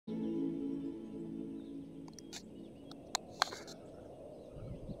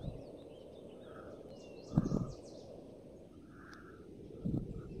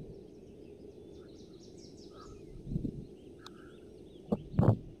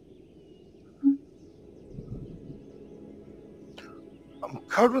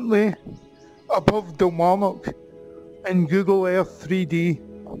currently above Kilmarnock in Google Earth 3D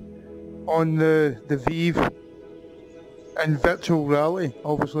on the Vive and virtual reality,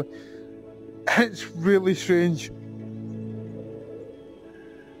 obviously. It's really strange.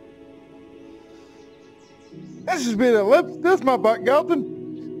 This is where I live. There's my back garden.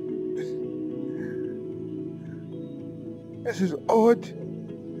 This is odd.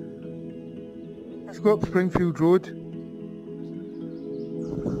 Let's go up Springfield Road.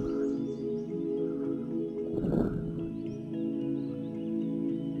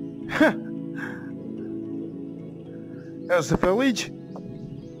 There's the village.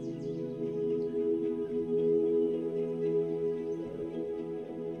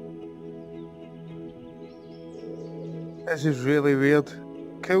 This is really weird.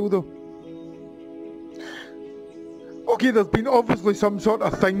 Cool though. Okay, there's been obviously some sort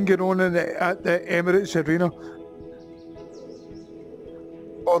of thing going on at the Emirates Arena.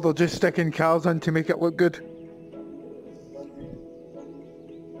 Or they're just sticking cars in to make it look good.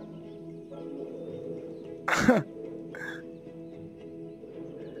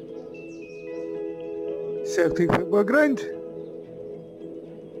 Celtic football ground.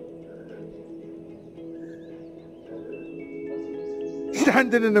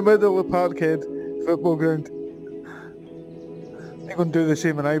 Standing in the middle of Parkhead football ground. I'm going to do the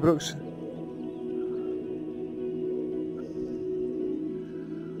same in Ibrox.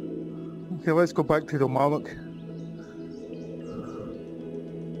 Okay, let's go back to Kilmarnock.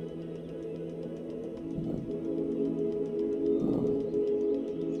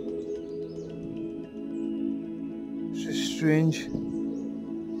 This is strange.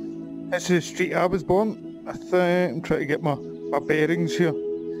 This is the street I was born. I think I'm trying to get my bearings here.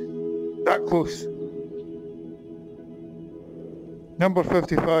 That close. Number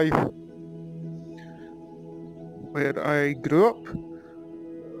 55, where I grew up.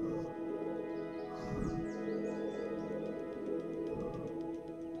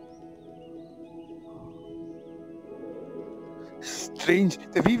 Strange,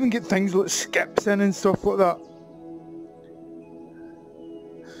 they've even got things like skips in and stuff like that.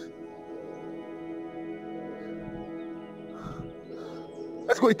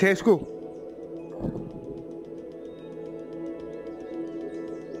 Let's go to Tesco.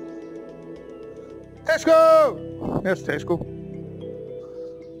 Tesco! There's Tesco.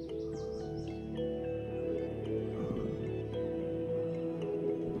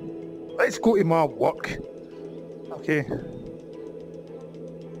 Let's go to my work. Okay.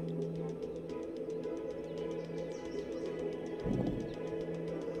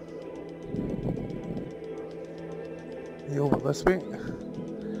 Over this way.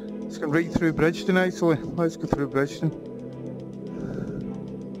 Let's go right through Bridgeton actually. Let's go through Bridgeton.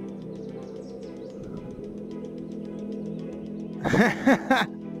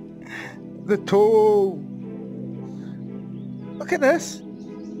 The toll. Look at this.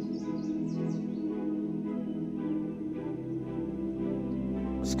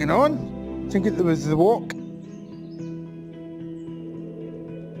 What's going on? I think it was the walk.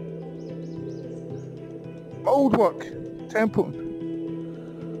 Old work. Templeton.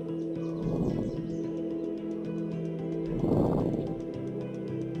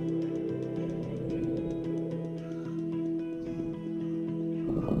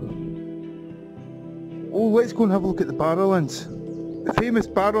 Oh, let's go and have a look at the Barrowlands. The famous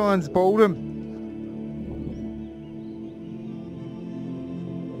Barrowlands Ballroom.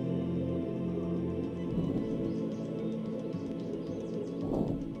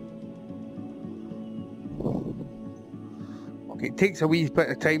 Okay, it takes a wee bit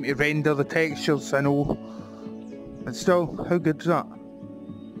of time to render the textures, I know. But still, how good is that?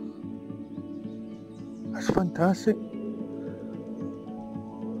 That's fantastic.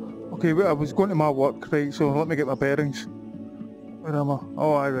 Okay, wait, I was going to my work, right, so let me get my bearings. Where am I?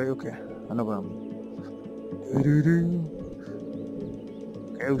 Oh, right, okay. I know where I am.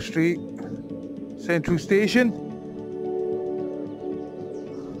 Gale Street. Central Station.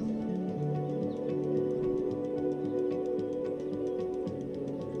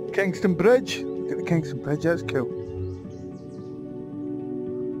 Kingston Bridge. Look at the Kingston Bridge, that's cool.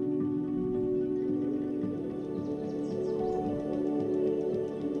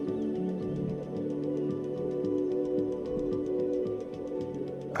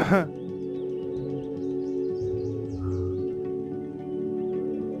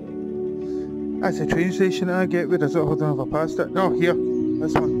 That's a train station that I get with. Is it? Hold on, have I passed it? No, here.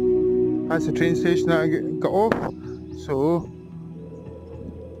 This one. That's a train station that I got off. So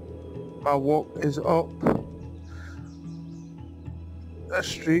my walk is up this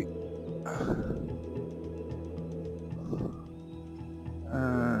street.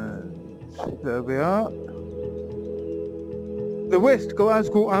 There we are. The West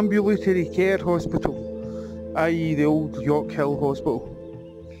Glasgow Ambulatory Care Hospital, i.e. the old York Hill Hospital.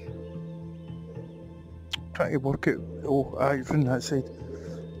 Trying to work it. Oh, aye, from that side.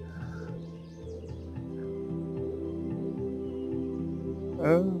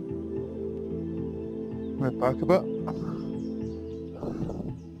 Right back a bit.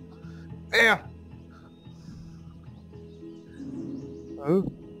 There! Oh.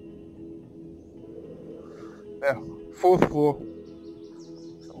 There. 4th floor.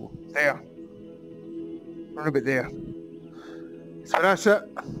 So, there. Run about there. So that's it.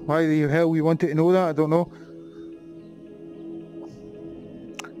 Why the hell you wanted to know that, I don't know.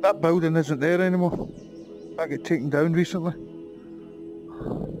 That building isn't there anymore. That got taken down recently.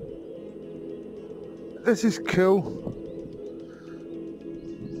 This is cool.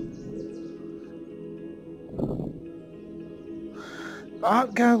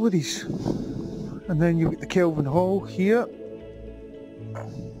 Art galleries. And then you've got the Kelvin Hall here.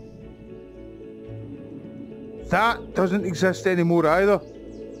 That doesn't exist anymore either.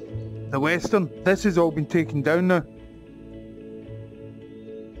 The Western. This has all been taken down now.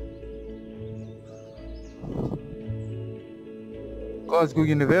 Glasgow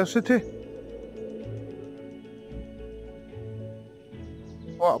University.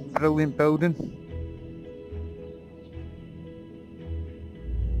 What a brilliant building.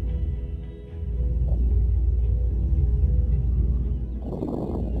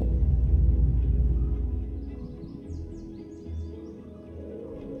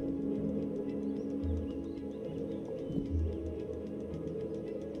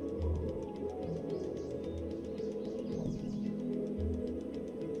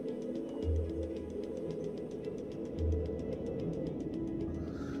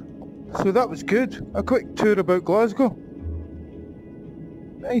 So that was good. A quick tour about Glasgow.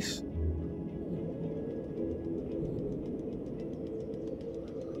 Nice.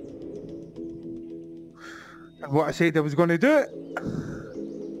 And what I said I was going to do it.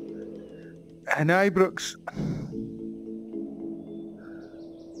 And Ibrox.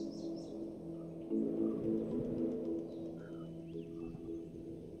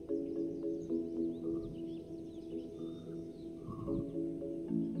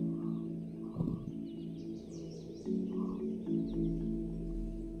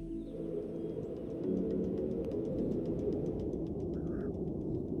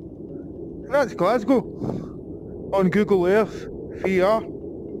 That's Glasgow on Google Earth VR.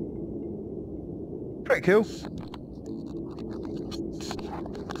 Pretty cool.